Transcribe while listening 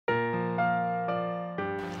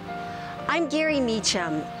I'm Gari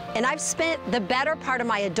Meacham, and I've spent the better part of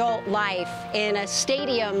my adult life in a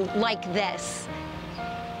stadium like this.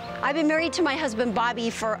 I've been married to my husband Bobby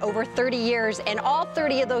for over 30 years, and all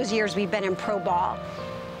 30 of those years we've been in pro ball.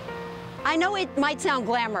 I know it might sound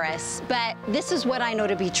glamorous, but this is what I know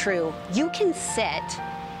to be true. You can sit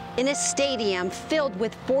in a stadium filled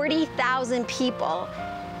with 40,000 people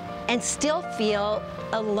and still feel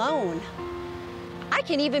alone. I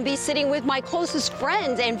can even be sitting with my closest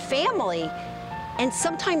friends and family, and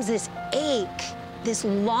sometimes this ache, this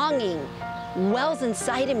longing wells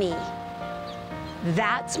inside of me.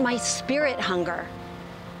 That's my spirit hunger.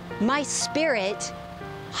 My spirit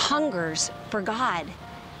hungers for God.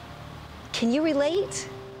 Can you relate?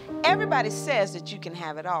 Everybody says that you can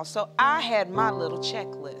have it all, so I had my little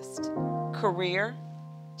checklist. Career,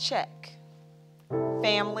 check.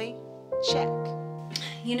 Family, check.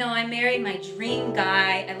 You know, I married my dream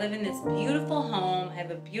guy. I live in this beautiful home. I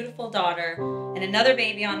have a beautiful daughter and another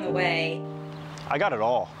baby on the way. I got it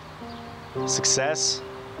all. Success,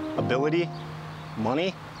 ability,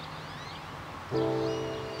 money.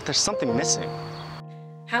 But there's something missing.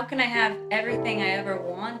 How can I have everything I ever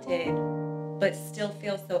wanted, but still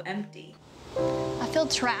feel so empty? I feel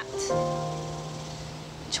trapped.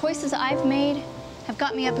 Choices I've made have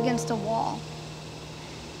got me up against a wall.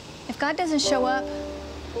 If God doesn't show up,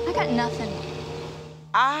 I got nothing.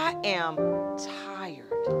 I am tired.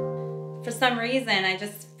 For some reason, I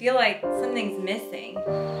just feel like something's missing.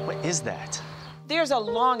 What is that? There's a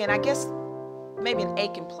longing, I guess maybe an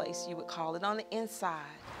aching place you would call it, on the inside.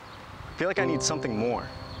 I feel like I need something more.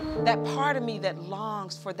 That part of me that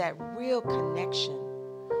longs for that real connection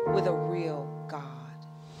with a real God.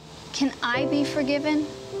 Can I be forgiven?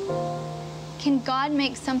 Can God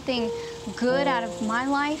make something good out of my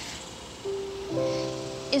life?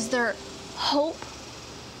 Is there hope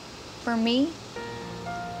for me?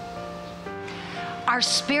 Our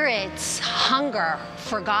spirits hunger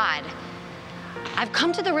for God. I've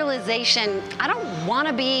come to the realization I don't want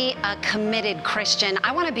to be a committed Christian.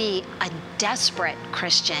 I want to be a desperate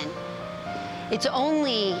Christian. It's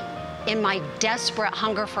only in my desperate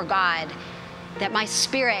hunger for God that my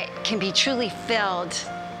spirit can be truly filled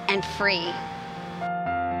and free.